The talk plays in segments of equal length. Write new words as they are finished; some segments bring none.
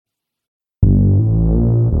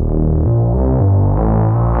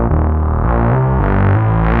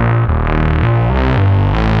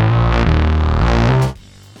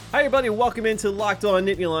everybody. Welcome into Locked On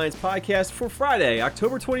Nittany Lions podcast for Friday,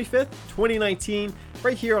 October 25th, 2019,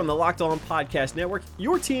 right here on the Locked On Podcast Network,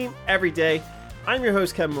 your team every day. I'm your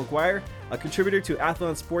host, Kevin McGuire, a contributor to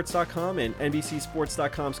AthlonSports.com and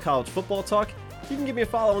NBCSports.com's College Football Talk. You can give me a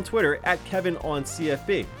follow on Twitter at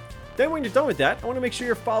KevinOnCFB. Then when you're done with that, I want to make sure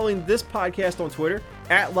you're following this podcast on Twitter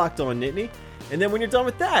at Locked On Nittany. And then when you're done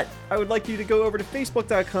with that, I would like you to go over to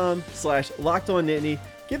Facebook.com/LockedOnNittany.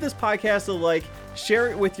 Give this podcast a like, share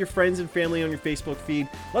it with your friends and family on your Facebook feed.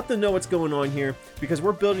 Let them know what's going on here because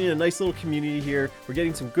we're building a nice little community here. We're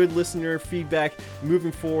getting some good listener feedback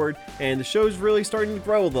moving forward, and the show's really starting to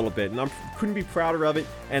grow a little bit, and I couldn't be prouder of it,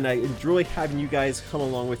 and I enjoy having you guys come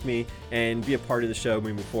along with me and be a part of the show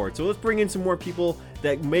moving forward. So let's bring in some more people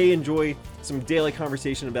that may enjoy some daily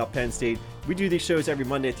conversation about Penn State. We do these shows every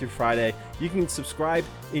Monday through Friday. You can subscribe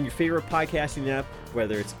in your favorite podcasting app,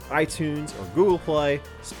 whether it's iTunes or Google Play,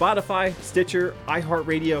 Spotify, Stitcher,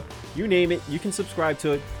 iHeartRadio, you name it, you can subscribe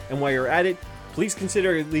to it. And while you're at it, please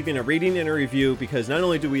consider leaving a rating and a review because not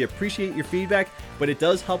only do we appreciate your feedback, but it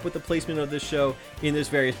does help with the placement of this show in those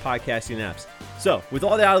various podcasting apps. So, with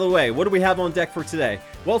all that out of the way, what do we have on deck for today?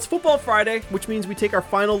 Well, it's Football Friday, which means we take our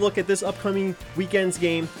final look at this upcoming weekend's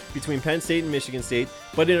game between Penn State and Michigan State.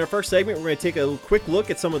 But in our first segment, we're going to take a quick look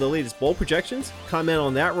at some of the latest bowl projections, comment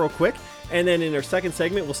on that real quick, and then in our second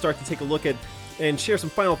segment, we'll start to take a look at and share some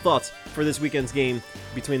final thoughts for this weekend's game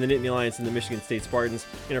between the Nittany Lions and the Michigan State Spartans.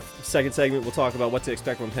 In our second segment, we'll talk about what to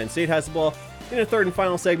expect when Penn State has the ball. In our third and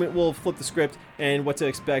final segment, we'll flip the script and what to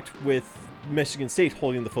expect with Michigan State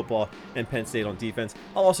holding the football and Penn State on defense.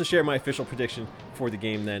 I'll also share my official prediction for the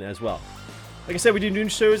game then as well. Like I said, we do new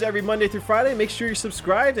shows every Monday through Friday. Make sure you're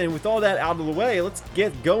subscribed. And with all that out of the way, let's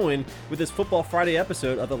get going with this Football Friday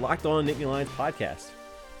episode of the Locked On Nittany Lions podcast.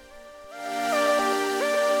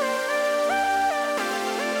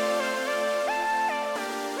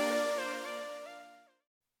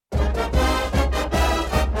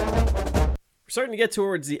 Starting to get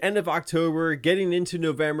towards the end of October, getting into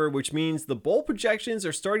November, which means the bowl projections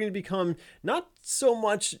are starting to become not so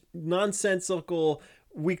much nonsensical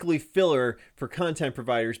weekly filler for content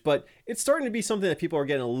providers, but it's starting to be something that people are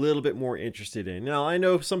getting a little bit more interested in. Now, I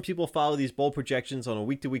know some people follow these bowl projections on a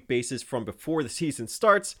week-to-week basis from before the season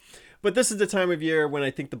starts, but this is the time of year when I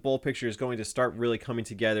think the bowl picture is going to start really coming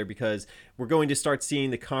together because we're going to start seeing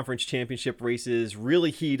the conference championship races really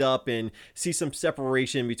heat up and see some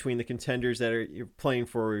separation between the contenders that are playing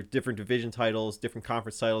for different division titles, different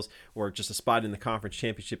conference titles, or just a spot in the conference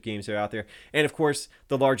championship games that are out there. And of course,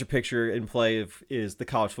 the larger picture in play is the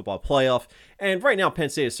college football playoff. And right now, Penn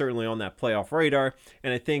State is certainly on that playoff radar.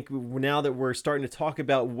 And I think now that we're starting to talk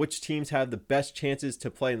about which teams have the best chances to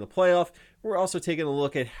play in the playoff, we're also taking a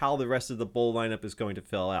look at how the rest of the bowl lineup is going to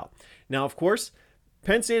fill out. Now, of course,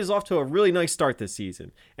 Penn State is off to a really nice start this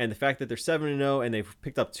season, and the fact that they're 7-0 and they've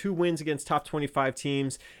picked up 2 wins against top 25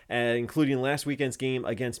 teams, including last weekend's game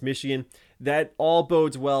against Michigan, that all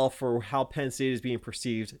bodes well for how Penn State is being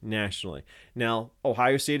perceived nationally. Now,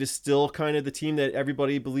 Ohio State is still kind of the team that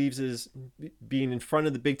everybody believes is being in front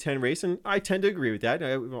of the Big Ten race, and I tend to agree with that,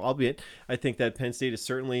 albeit I think that Penn State is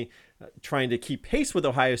certainly trying to keep pace with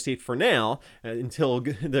Ohio State for now until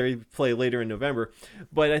they play later in November.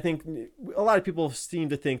 But I think a lot of people seem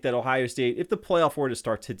to think that Ohio State, if the playoff were to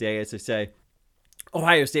start today, as I say,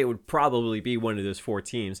 Ohio State would probably be one of those 4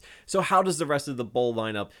 teams. So how does the rest of the bowl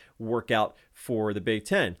lineup work out for the Big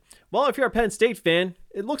Ten? Well, if you're a Penn State fan,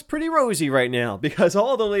 it looks pretty rosy right now because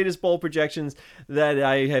all the latest bowl projections that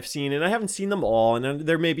I have seen, and I haven't seen them all, and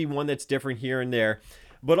there may be one that's different here and there,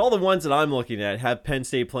 but all the ones that I'm looking at have Penn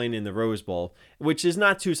State playing in the Rose Bowl, which is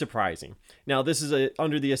not too surprising. Now, this is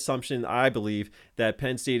under the assumption, I believe, that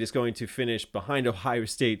Penn State is going to finish behind Ohio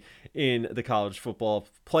State in the college football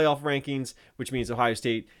playoff rankings, which means Ohio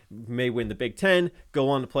State may win the Big Ten, go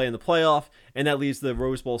on to play in the playoff, and that leaves the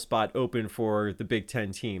Rose Bowl spot open for the Big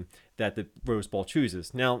Ten team that the Rose Bowl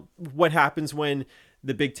chooses. Now, what happens when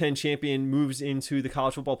the Big Ten champion moves into the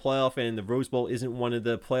college football playoff and the Rose Bowl isn't one of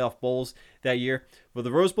the playoff bowls that year? Well,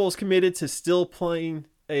 the Rose Bowl is committed to still playing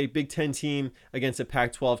a Big Ten team against a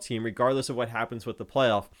Pac-12 team, regardless of what happens with the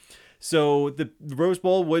playoff. So the Rose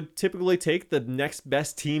Bowl would typically take the next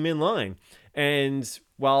best team in line. And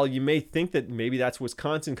while you may think that maybe that's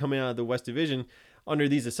Wisconsin coming out of the West Division, under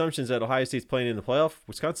these assumptions that Ohio State's playing in the playoff,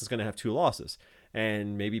 Wisconsin's going to have 2 losses.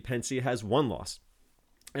 And maybe Penn State has 1 loss.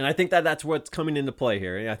 And I think that that's what's coming into play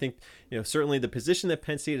here. And I think, certainly the position that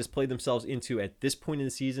Penn State has played themselves into at this point in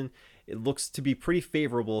the season it looks to be pretty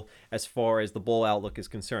favorable as far as the bowl outlook is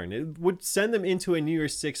concerned. It would send them into a New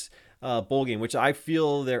Year's Six bowl game, which I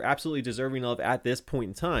feel they're absolutely deserving of at this point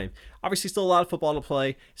in time. Obviously, still a lot of football to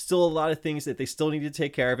play, still a lot of things that they still need to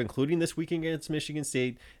take care of, including this weekend against Michigan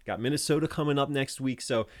State. Got Minnesota coming up next week,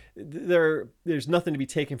 so there's nothing to be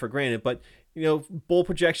taken for granted. But bowl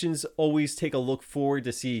projections always take a look forward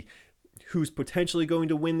to see who's potentially going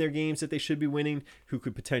to win their games that they should be winning, who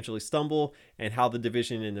could potentially stumble, and how the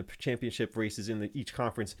division and the championship races in each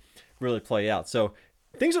conference really play out. So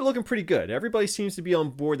things are looking pretty good. Everybody seems to be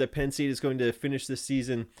on board that Penn State is going to finish this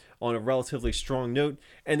season on a relatively strong note,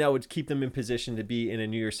 and that would keep them in position to be in a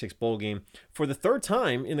New Year's Six bowl game for the third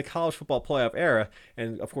time in the college football playoff era,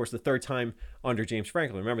 and of course the third time under James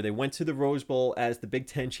Franklin. Remember, they went to the Rose Bowl as the Big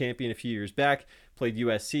Ten champion a few years back, played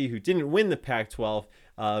USC, who didn't win the Pac-12.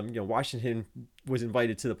 Washington was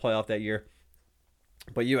invited to the playoff that year,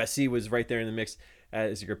 but USC was right there in the mix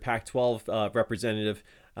as your Pac-12 representative.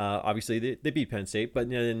 Obviously, they beat Penn State,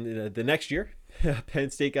 but then the next year,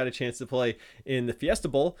 Penn State got a chance to play in the Fiesta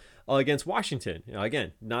Bowl against Washington.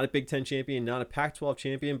 Again, not a Big Ten champion, not a Pac-12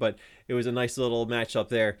 champion, but it was a nice little matchup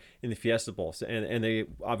there in the Fiesta Bowl, and they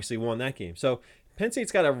obviously won that game. So Penn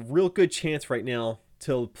State's got a real good chance right now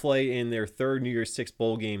to play in their third New Year's Six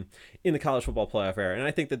bowl game in the college football playoff era. And I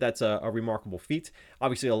think that that's a remarkable feat.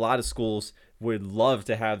 Obviously, a lot of schools would love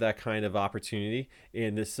to have that kind of opportunity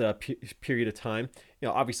in this period of time.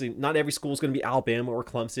 Obviously, not every school is going to be Alabama or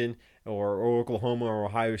Clemson or Oklahoma or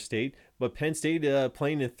Ohio State, but Penn State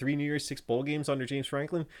playing in 3 New Year's Six bowl games under James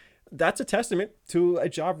Franklin, that's a testament to a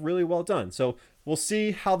job really well done. So we'll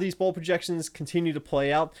see how these bowl projections continue to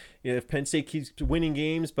play out. If Penn State keeps winning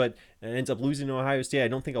games but ends up losing to Ohio State, I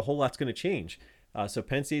don't think a whole lot's going to change. So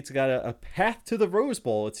Penn State's got a path to the Rose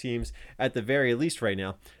Bowl, it seems, at the very least right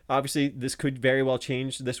now. Obviously, this could very well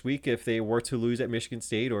change this week if they were to lose at Michigan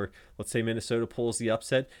State, or let's say Minnesota pulls the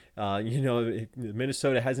upset.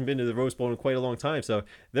 Minnesota hasn't been to the Rose Bowl in quite a long time, so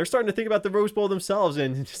they're starting to think about the Rose Bowl themselves,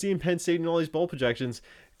 and seeing Penn State in all these bowl projections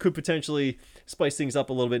could potentially spice things up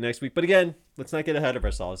a little bit next week. But again, let's not get ahead of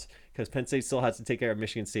ourselves, because Penn State still has to take care of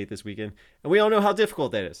Michigan State this weekend, and we all know how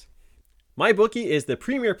difficult that is. MyBookie is the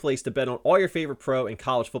premier place to bet on all your favorite pro and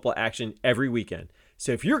college football action every weekend.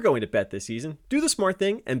 So if you're going to bet this season, do the smart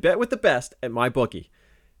thing and bet with the best at MyBookie.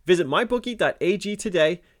 Visit mybookie.ag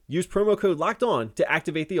today. Use promo code LOCKEDON to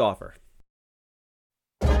activate the offer.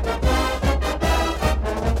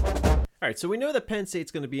 All right, so we know that Penn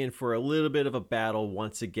State's going to be in for a little bit of a battle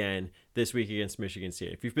once again this week against Michigan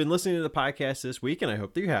State. If you've been listening to the podcast this week, and I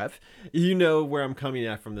hope that you have, you know where I'm coming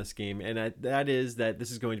at from this game, and that is that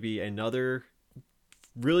this is going to be another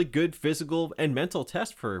really good physical and mental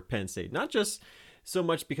test for Penn State. Not just so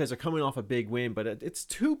much because they're coming off a big win, but it's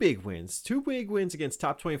two big wins against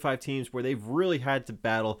top 25 teams where they've really had to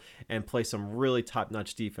battle and play some really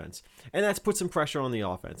top-notch defense. And that's put some pressure on the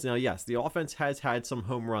offense. Now, yes, the offense has had some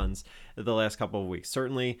home runs the last couple of weeks.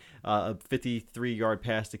 Certainly a 53-yard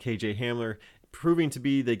pass to KJ Hamler, proving to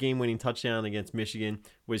be the game-winning touchdown against Michigan,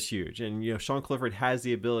 was huge. And Sean Clifford has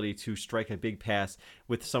the ability to strike a big pass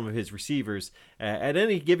with some of his receivers at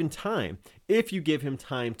any given time if you give him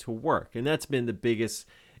time to work. And that's been the biggest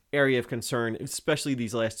area of concern, especially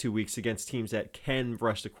these last 2 weeks against teams that can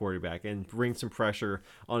rush the quarterback and bring some pressure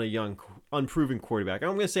on a young, unproven quarterback. I'm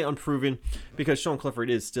going to say unproven because Sean Clifford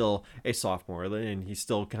is still a sophomore and he's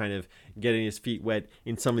still kind of getting his feet wet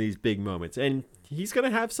in some of these big moments. And he's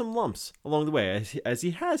going to have some lumps along the way, as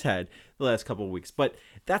he has had the last couple of weeks. But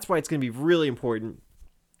that's why it's going to be really important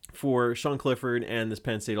for Sean Clifford and this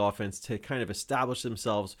Penn State offense to kind of establish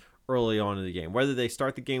themselves early on in the game. Whether they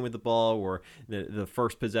start the game with the ball or the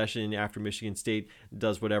first possession after Michigan State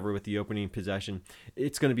does whatever with the opening possession,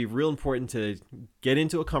 it's going to be real important to get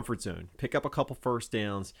into a comfort zone, pick up a couple first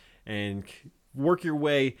downs, and work your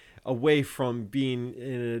way away from being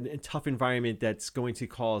in a tough environment that's going to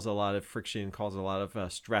cause a lot of friction, cause a lot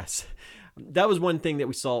of stress. That was one thing that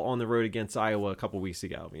we saw on the road against Iowa a couple weeks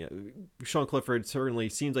ago. Sean Clifford certainly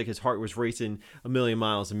seems like his heart was racing a million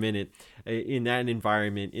miles a minute in that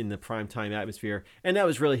environment, in the primetime atmosphere, and that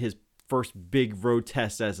was really his first big road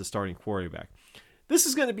test as a starting quarterback. This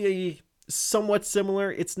is going to be somewhat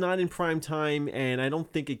similar. It's not in prime time, and I don't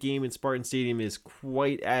think a game in Spartan Stadium is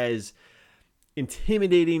quite as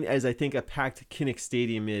intimidating as I think a packed Kinnick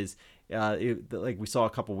Stadium is, like we saw a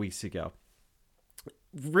couple weeks ago.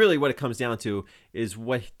 Really what it comes down to is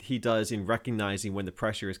what he does in recognizing when the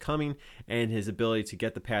pressure is coming and his ability to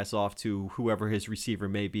get the pass off to whoever his receiver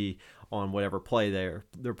may be on whatever play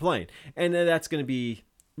they're playing. And that's going to be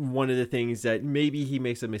one of the things that maybe he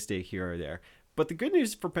makes a mistake here or there. But the good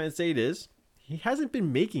news for Penn State is he hasn't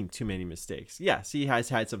been making too many mistakes. Yes, he has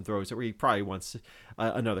had some throws where he probably wants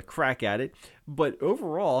another crack at it, but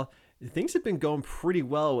overall, things have been going pretty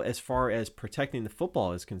well as far as protecting the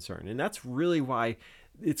football is concerned. And that's really why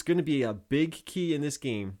it's going to be a big key in this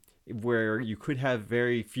game where you could have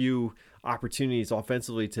very few opportunities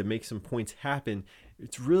offensively to make some points happen.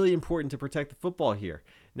 It's really important to protect the football here.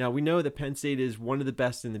 Now, we know that Penn State is one of the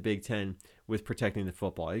best in the Big Ten with protecting the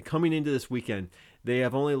football. And coming into this weekend, they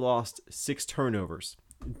have only lost 6 turnovers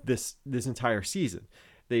this entire season.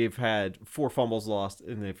 They've had 4 fumbles lost,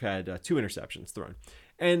 and they've had 2 interceptions thrown.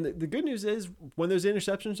 And the good news is when those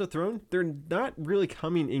interceptions are thrown, they're not really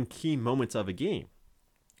coming in key moments of a game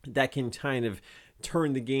that can kind of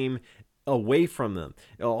turn the game away from them.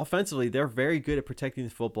 Offensively, they're very good at protecting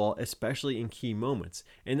the football, especially in key moments.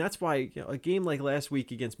 And that's why a game like last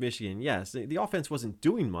week against Michigan, yes, the offense wasn't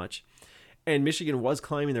doing much, and Michigan was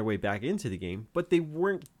climbing their way back into the game, but they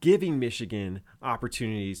weren't giving Michigan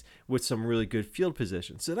opportunities with some really good field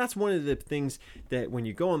position. So that's one of the things that when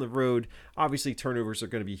you go on the road, obviously turnovers are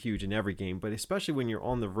going to be huge in every game, but especially when you're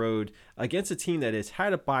on the road against a team that has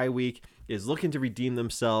had a bye week, is looking to redeem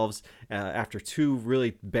themselves after 2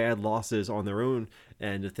 really bad losses on their own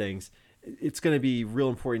end of things. It's going to be real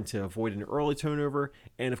important to avoid an early turnover.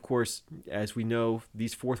 And of course, as we know,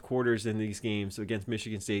 these fourth quarters in these games against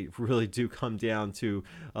Michigan State really do come down to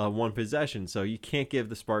one possession. So you can't give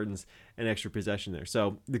the Spartans an extra possession there.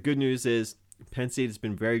 So the good news is Penn State has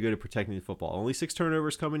been very good at protecting the football. Only 6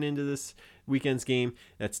 turnovers coming into this weekend's game.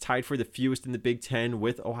 That's tied for the fewest in the Big Ten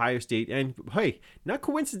with Ohio State. And hey, not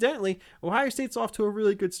coincidentally, Ohio State's off to a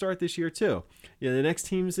really good start this year too. The next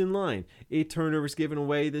team's in line. 8 turnovers given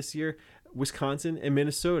away this year. Wisconsin and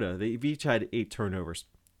Minnesota. They've each had 8 turnovers.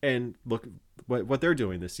 And look what they're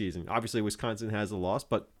doing this season. Obviously, Wisconsin has a loss,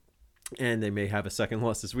 and they may have a second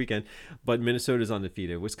loss this weekend, but Minnesota's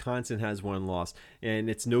undefeated. Wisconsin has 1 loss, and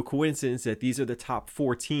it's no coincidence that these are the top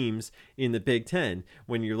 4 teams in the Big Ten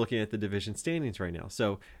when you're looking at the division standings right now.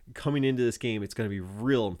 So coming into this game, it's going to be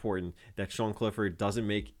real important that Sean Clifford doesn't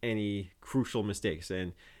make any crucial mistakes,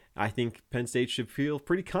 and I think Penn State should feel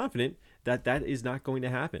pretty confident that is not going to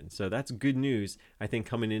happen. So that's good news, I think,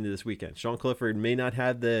 coming into this weekend. Sean Clifford may not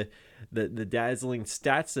have the dazzling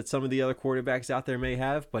stats that some of the other quarterbacks out there may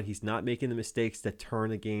have, but he's not making the mistakes that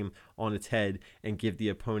turn a game on its head and give the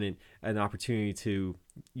opponent an opportunity to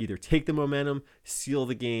either take the momentum, seal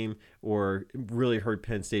the game, or really hurt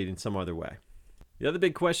Penn State in some other way. The other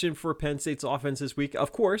big question for Penn State's offense this week,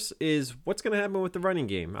 of course, is what's going to happen with the running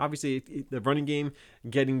game. Obviously, the running game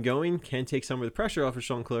getting going can take some of the pressure off of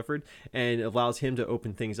Sean Clifford and allows him to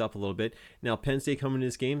open things up a little bit. Now, Penn State coming in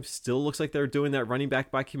this game still looks like they're doing that running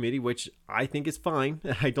back by committee, which I think is fine.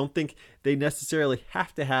 I don't think they necessarily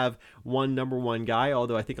have to have one number 1 guy,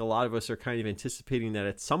 although I think a lot of us are kind of anticipating that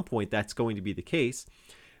at some point that's going to be the case.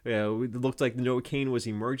 It looked like Noah Cain was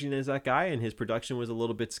emerging as that guy, and his production was a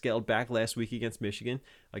little bit scaled back last week against Michigan.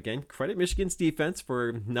 Again, credit Michigan's defense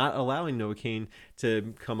for not allowing Noah Cain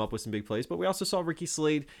to come up with some big plays. But we also saw Ricky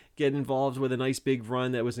Slade get involved with a nice big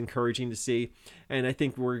run that was encouraging to see. And I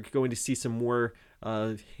think we're going to see some more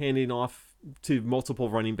handing off to multiple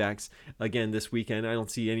running backs again this weekend. I don't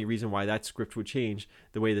see any reason why that script would change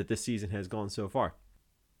the way that this season has gone so far.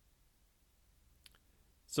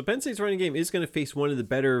 So Penn State's running game is going to face one of the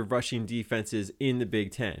better rushing defenses in the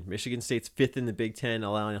Big Ten. Michigan State's 5th in the Big Ten,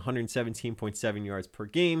 allowing 117.7 yards per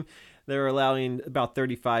game. They're allowing about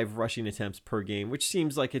 35 rushing attempts per game, which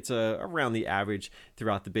seems like it's around the average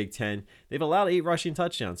throughout the Big Ten. They've allowed 8 rushing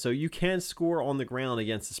touchdowns, so you can score on the ground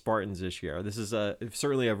against the Spartans this year. This is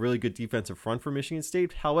certainly a really good defensive front for Michigan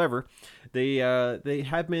State. However, they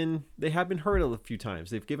have been hurt a few times.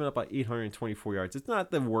 They've given up about 824 yards. It's not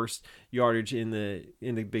the worst yardage in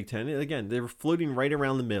the Big Ten. Again, they're floating right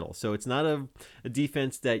around the middle, so it's not a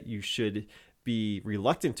defense that you should be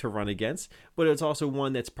reluctant to run against, but it's also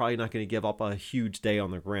one that's probably not going to give up a huge day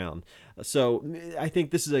on the ground. So I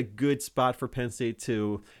think this is a good spot for Penn State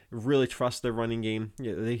to really trust their running game.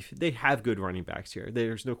 They have good running backs here.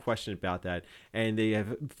 There's no question about that. And they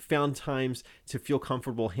have found times to feel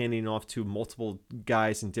comfortable handing off to multiple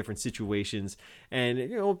guys in different situations. And,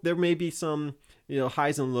 there may be some,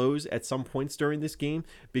 highs and lows at some points during this game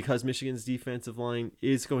because Michigan's defensive line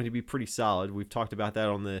is going to be pretty solid. We've talked about that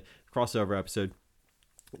on the crossover episode.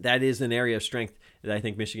 That is an area of strength that I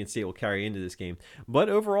think Michigan State will carry into this game. But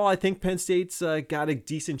overall, I think Penn State's got a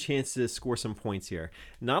decent chance to score some points here.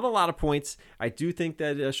 Not a lot of points. I do think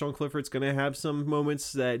that Sean Clifford's going to have some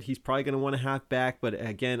moments that he's probably going to want to have back. But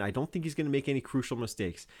again, I don't think he's going to make any crucial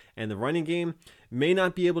mistakes. And the running game may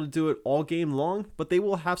not be able to do it all game long, but they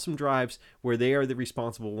will have some drives where they are the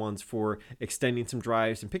responsible ones for extending some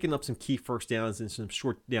drives and picking up some key first downs and some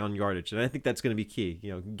short down yardage. And I think that's going to be key.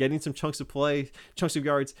 Getting some chunks of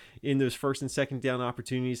yards in those first and second down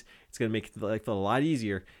opportunities. It's going to make life a lot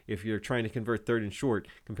easier if you're trying to convert third and short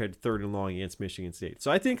compared to third and long against Michigan State.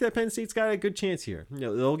 So I think that Penn State's got a good chance here.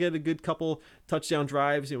 They'll get a good couple touchdown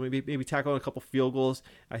drives, maybe tackle on a couple field goals.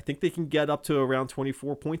 I think they can get up to around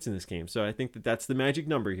 24 points in this game. So I think that that's the magic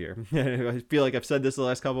number here. I feel like I've said this the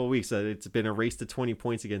last couple of weeks, that it's been a race to 20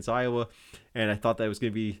 points against Iowa, and I thought that was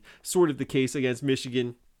going to be sort of the case against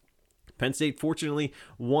Michigan. Penn State fortunately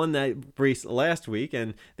won that race last week,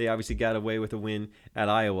 and they obviously got away with a win at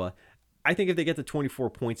Iowa. I think if they get to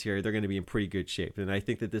 24 points here, they're going to be in pretty good shape. And I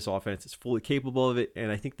think that this offense is fully capable of it.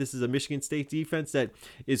 And I think this is a Michigan State defense that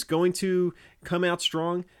is going to come out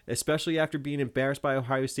strong, especially after being embarrassed by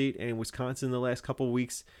Ohio State and Wisconsin the last couple of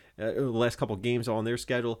weeks, the last couple of games on their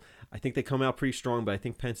schedule. I think they come out pretty strong, but I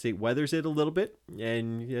think Penn State weathers it a little bit.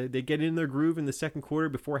 And they get in their groove in the second quarter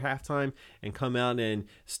before halftime and come out and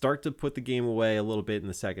start to put the game away a little bit in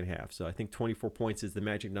the second half. So I think 24 points is the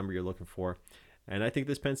magic number you're looking for. And I think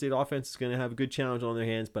this Penn State offense is going to have a good challenge on their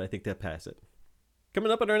hands, but I think they'll pass it.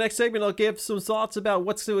 Coming up in our next segment, I'll give some thoughts about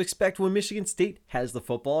what's to expect when Michigan State has the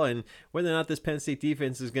football and whether or not this Penn State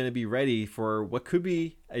defense is going to be ready for what could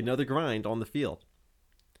be another grind on the field.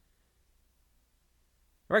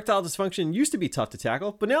 Erectile dysfunction used to be tough to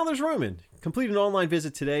tackle, but now there's Roman. Complete an online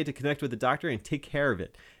visit today to connect with a doctor and take care of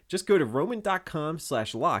it. Just go to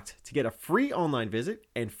roman.com/locked to get a free online visit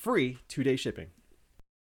and free 2-day shipping.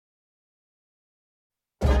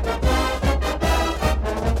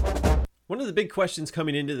 One of the big questions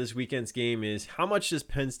coming into this weekend's game is how much does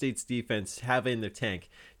Penn State's defense have in the tank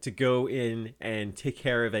to go in and take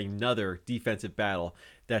care of another defensive battle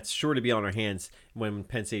that's sure to be on our hands when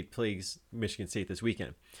Penn State plays Michigan State this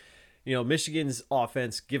weekend. Michigan's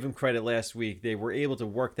offense, give them credit last week, they were able to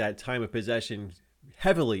work that time of possession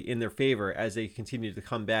heavily in their favor as they continued to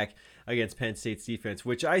come back against Penn State's defense,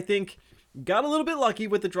 which I think got a little bit lucky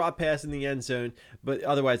with the drop pass in the end zone, but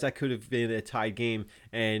otherwise that could have been a tied game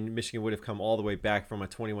and Michigan would have come all the way back from a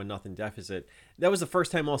 21-0 deficit. That was the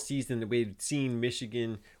first time all season that we'd seen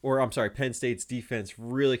Penn State's defense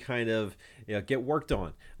really kind of get worked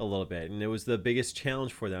on a little bit, and it was the biggest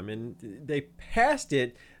challenge for them, and they passed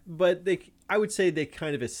it, but I would say they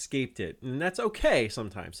kind of escaped it, and that's okay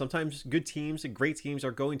sometimes. Sometimes good teams and great teams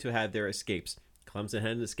are going to have their escapes. Clemson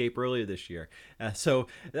had an escape earlier this year. So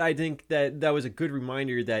I think that was a good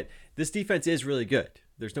reminder that this defense is really good.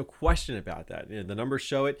 There's no question about that. The numbers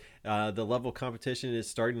show it. The level of competition is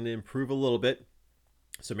starting to improve a little bit.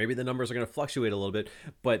 So maybe the numbers are going to fluctuate a little bit.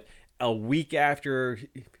 But a week after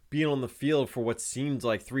being on the field for what seemed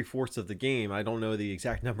like 3/4 of the game, I don't know the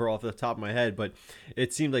exact number off the top of my head, but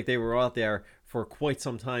it seemed like they were out there for quite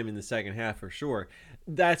some time in the second half for sure.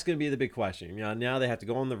 That's going to be the big question. Now they have to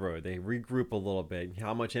go on the road. They regroup a little bit.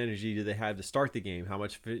 How much energy do they have to start the game? How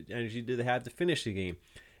much energy do they have to finish the game?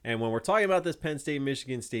 And when we're talking about this Penn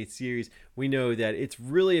State-Michigan State series, we know that it's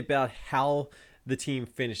really about how the team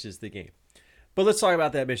finishes the game. But let's talk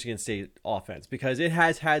about that Michigan State offense, because it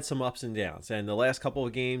has had some ups and downs. And the last couple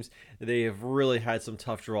of games, they have really had some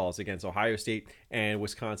tough draws against Ohio State and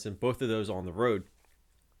Wisconsin, both of those on the road.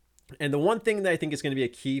 And the one thing that I think is going to be a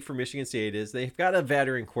key for Michigan State is they've got a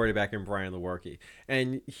veteran quarterback in Brian Lewerke.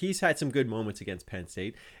 And he's had some good moments against Penn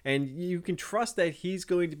State. And you can trust that he's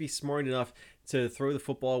going to be smart enough to throw the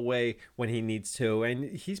football away when he needs to.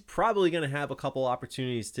 And he's probably going to have a couple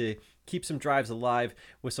opportunities to keep some drives alive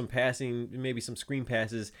with some passing, maybe some screen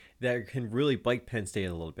passes that can really bite Penn State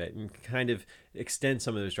a little bit and kind of extend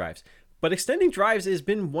some of those drives. But extending drives has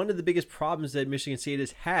been one of the biggest problems that Michigan State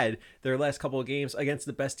has had their last couple of games against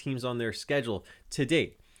the best teams on their schedule to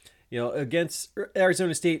date. Against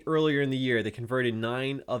Arizona State earlier in the year, they converted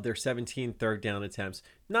 9 of their 17 third down attempts.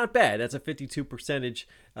 Not bad. That's a 52%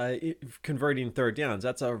 converting third downs.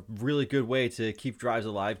 That's a really good way to keep drives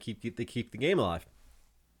alive, keep the game alive.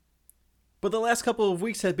 But the last couple of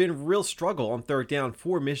weeks have been a real struggle on third down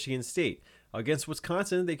for Michigan State. Against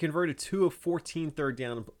Wisconsin, they converted 2 of 14 third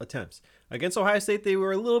down attempts. Against Ohio State, they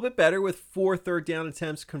were a little bit better with 4 third down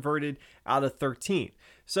attempts converted out of 13.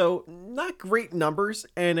 So not great numbers,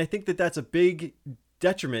 and I think that that's a big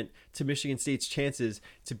detriment to Michigan State's chances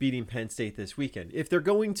to beating Penn State this weekend. If they're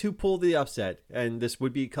going to pull the upset, and this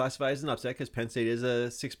would be classified as an upset because Penn State is a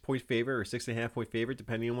 6-point favorite or 6.5-point favorite,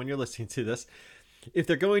 depending on when you're listening to this. If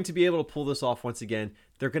they're going to be able to pull this off once again,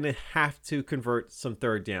 they're going to have to convert some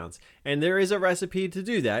third downs. And there is a recipe to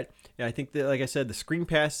do that. And I think that, like I said, the screen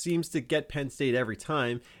pass seems to get Penn State every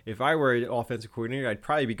time. If I were an offensive coordinator, I'd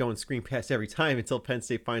probably be going screen pass every time until Penn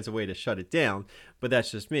State finds a way to shut it down. But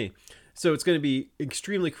that's just me. So it's going to be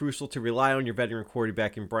extremely crucial to rely on your veteran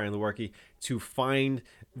quarterback in Brian Lewerke to find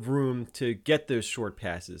room to get those short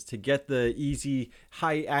passes, to get the easy,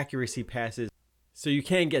 high accuracy passes, so you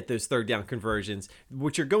can get those third down conversions,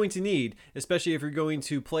 which you're going to need, especially if you're going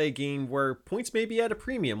to play a game where points may be at a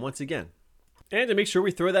premium once again. And to make sure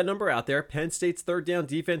we throw that number out there, Penn State's third down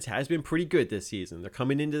defense has been pretty good this season. They're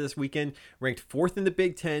coming into this weekend ranked 4th in the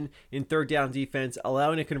Big Ten in third down defense,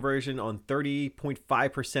 allowing a conversion on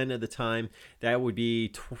 30.5% of the time. That would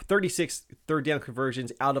be 36 third down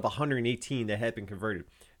conversions out of 118 that had been converted.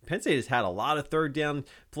 Penn State has had a lot of third down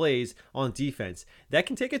plays on defense. That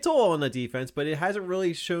can take a toll on the defense, but it hasn't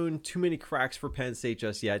really shown too many cracks for Penn State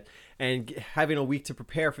just yet. And having a week to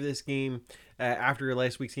prepare for this game after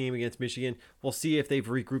last week's game against Michigan, we'll see if they've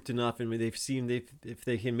regrouped enough and they've seen if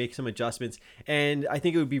they can make some adjustments. And I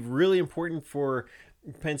think it would be really important for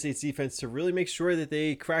Penn State's defense to really make sure that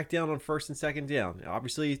they crack down on first and second down.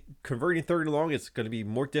 Obviously, converting third and long is going to be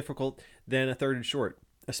more difficult than a third and short,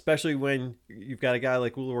 especially when you've got a guy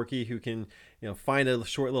like Lewerke who can, find a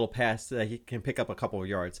short little pass that he can pick up a couple of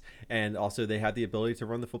yards. And also they have the ability to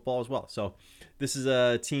run the football as well. So this is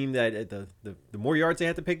a team that the more yards they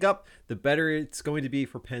have to pick up, the better it's going to be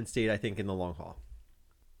for Penn State, I think, in the long haul.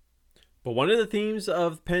 But one of the themes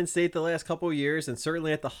of Penn State the last couple of years, and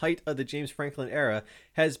certainly at the height of the James Franklin era,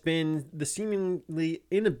 has been the seemingly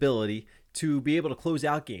inability to be able to close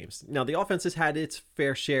out games. Now, the offense has had its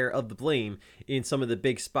fair share of the blame in some of the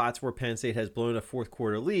big spots where Penn State has blown a fourth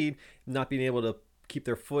quarter lead, not being able to keep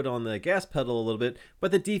their foot on the gas pedal a little bit,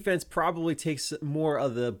 but the defense probably takes more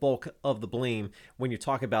of the bulk of the blame when you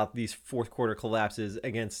talk about these fourth quarter collapses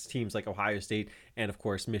against teams like Ohio State and, of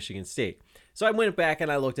course, Michigan State. So I went back and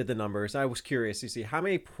I looked at the numbers. I was curious to see how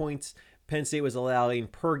many points Penn State was allowing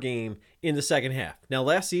per game in the second half. Now,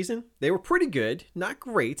 last season, they were pretty good, not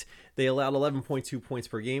great. They allowed 11.2 points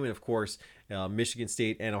per game. And of course, Michigan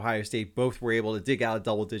State and Ohio State both were able to dig out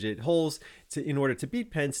double-digit holes in order to beat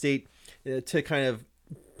Penn State to kind of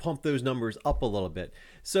pump those numbers up a little bit.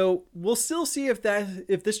 So we'll still see if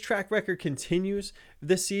this track record continues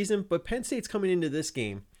this season. But Penn State's coming into this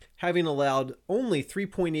game having allowed only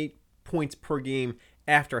 3.8 points per game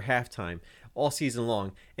after halftime all season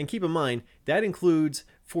long. And keep in mind, that includes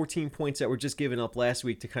 14 points that were just given up last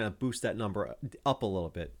week to kind of boost that number up a little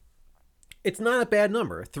bit. It's not a bad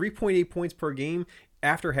number. 3.8 points per game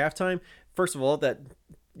after halftime. First of all, that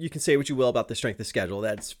you can say what you will about the strength of schedule.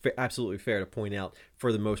 That's absolutely fair to point out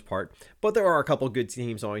for the most part. But there are a couple good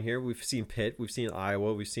teams on here. We've seen Pitt, we've seen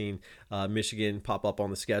Iowa, we've seen Michigan pop up on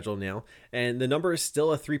the schedule now. And the number is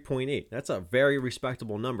still a 3.8. That's a very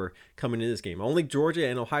respectable number coming into this game. Only Georgia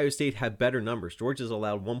and Ohio State have better numbers. Georgia's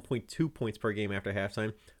allowed 1.2 points per game after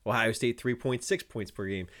halftime. Ohio State 3.6 points per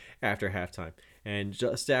game after halftime. And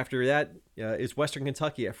just after that is Western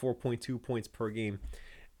Kentucky at 4.2 points per game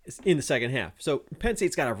in the second half. So Penn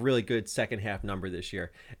State's got a really good second half number this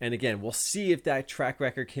year. And again, we'll see if that track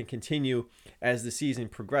record can continue as the season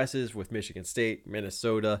progresses with Michigan State,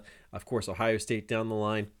 Minnesota, of course, Ohio State down the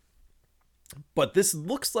line. But this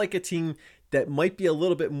looks like a team that might be a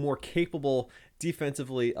little bit more capable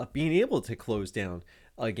defensively of being able to close down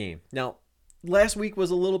a game. Now, last week was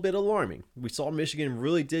a little bit alarming. We saw Michigan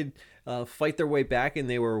really did fight their way back, and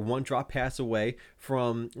they were one completed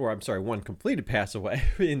pass away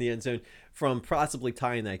in the end zone from possibly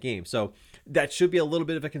tying that game. So that should be a little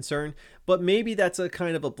bit of a concern, but maybe that's a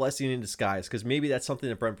kind of a blessing in disguise, because maybe that's something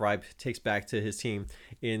that Brent Brybe takes back to his team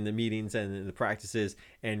in the meetings and in the practices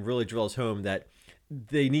and really drills home that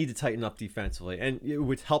they need to tighten up defensively. And it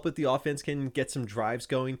would help if the offense can get some drives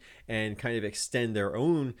going and kind of extend their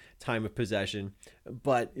own time of possession.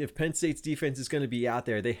 But if Penn State's defense is going to be out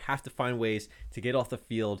there, they have to find ways to get off the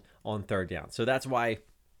field on third down. So that's why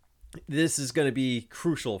this is going to be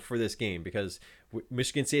crucial for this game, because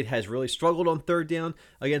Michigan State has really struggled on third down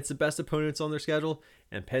against the best opponents on their schedule,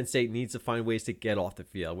 and Penn State needs to find ways to get off the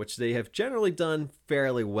field, which they have generally done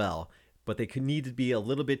fairly well. But they could need to be a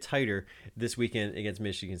little bit tighter this weekend against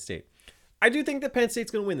Michigan State. I do think that Penn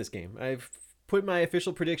State's going to win this game. I've put my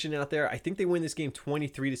official prediction out there. I think they win this game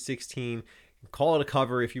 23-16, Call it a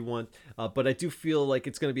cover if you want, but I do feel like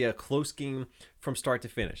it's going to be a close game from start to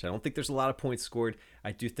finish. I don't think there's a lot of points scored.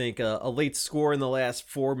 I do think a late score in the last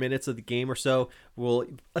 4 minutes of the game or so will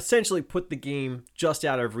essentially put the game just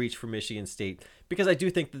out of reach for Michigan State, because I do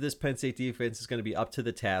think that this Penn State defense is going to be up to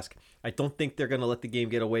the task. I don't think they're going to let the game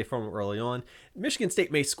get away from them early on. Michigan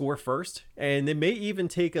State may score first, and they may even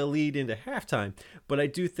take a lead into halftime, but I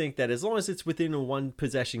do think that as long as it's within a one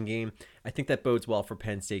possession game, I think that bodes well for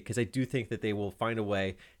Penn State, because I do think that they will find a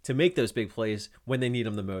way to make those big plays when they need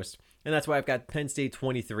them the most. And that's why I've got Penn State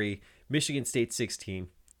 23, Michigan State 16.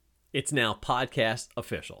 It's now podcast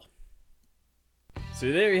official.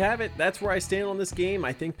 So there you have it. That's where I stand on this game.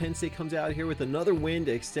 I think Penn State comes out here with another win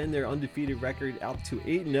to extend their undefeated record out to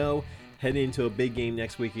 8-0. Heading into a big game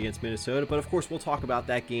next week against Minnesota. But of course, we'll talk about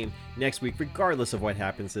that game next week, regardless of what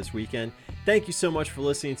happens this weekend. Thank you so much for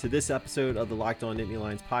listening to this episode of the Locked On Nittany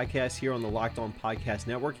Lions podcast here on the Locked On Podcast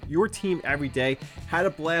Network. Your team every day. Had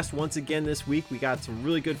a blast once again this week. We got some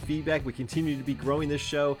really good feedback. We continue to be growing this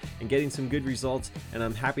show and getting some good results. And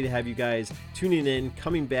I'm happy to have you guys tuning in,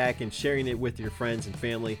 coming back, and sharing it with your friends and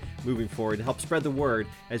family moving forward to help spread the word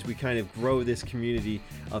as we kind of grow this community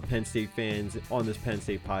of Penn State fans on this Penn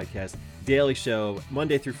State podcast. Daily show,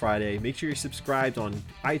 Monday through Friday. Make sure you're subscribed on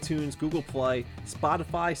iTunes, Google Play,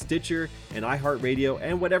 Spotify, Stitcher, and iHeartRadio,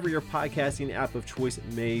 and whatever your podcasting app of choice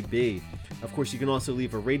may be. Of course, you can also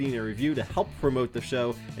leave a rating and a review to help promote the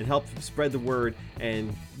show and help spread the word.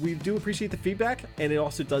 And we do appreciate the feedback, and it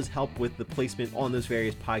also does help with the placement on those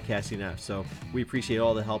various podcasting apps. So we appreciate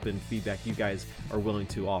all the help and feedback you guys are willing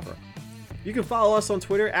to offer. You can follow us on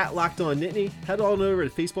Twitter at Locked On Nittany. Head on over to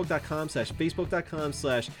facebook.com/Locked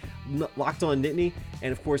On Nittany.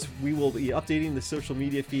 And of course, we will be updating the social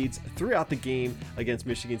media feeds throughout the game against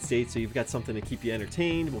Michigan State. So you've got something to keep you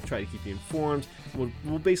entertained. We'll try to keep you informed.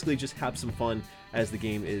 We'll basically just have some fun as the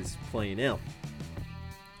game is playing out.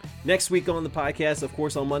 Next week on the podcast, of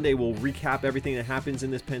course, on Monday, we'll recap everything that happens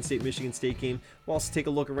in this Penn State-Michigan State game. We'll also take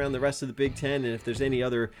a look around the rest of the Big Ten, and if there's any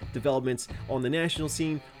other developments on the national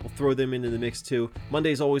scene, we'll throw them into the mix too.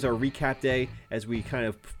 Monday is always our recap day as we kind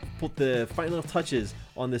of put the final touches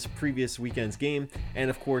on this previous weekend's game.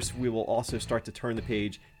 And of course, we will also start to turn the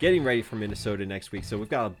page, getting ready for Minnesota next week. So we've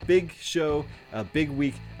got a big show, a big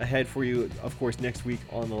week ahead for you, of course, next week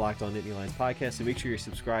on the Locked On Nittany Lions podcast. So make sure you're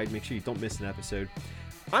subscribed. Make sure you don't miss an episode.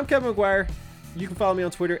 I'm Kevin McGuire. You can follow me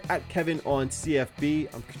on Twitter at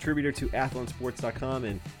KevinOnCFB. I'm a contributor to AthlonSports.com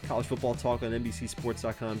and College Football Talk on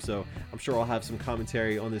NBCSports.com. So I'm sure I'll have some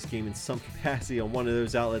commentary on this game in some capacity on one of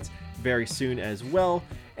those outlets very soon as well.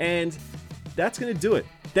 And that's going to do it.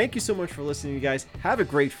 Thank you so much for listening, you guys. Have a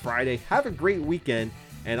great Friday. Have a great weekend.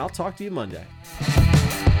 And I'll talk to you Monday.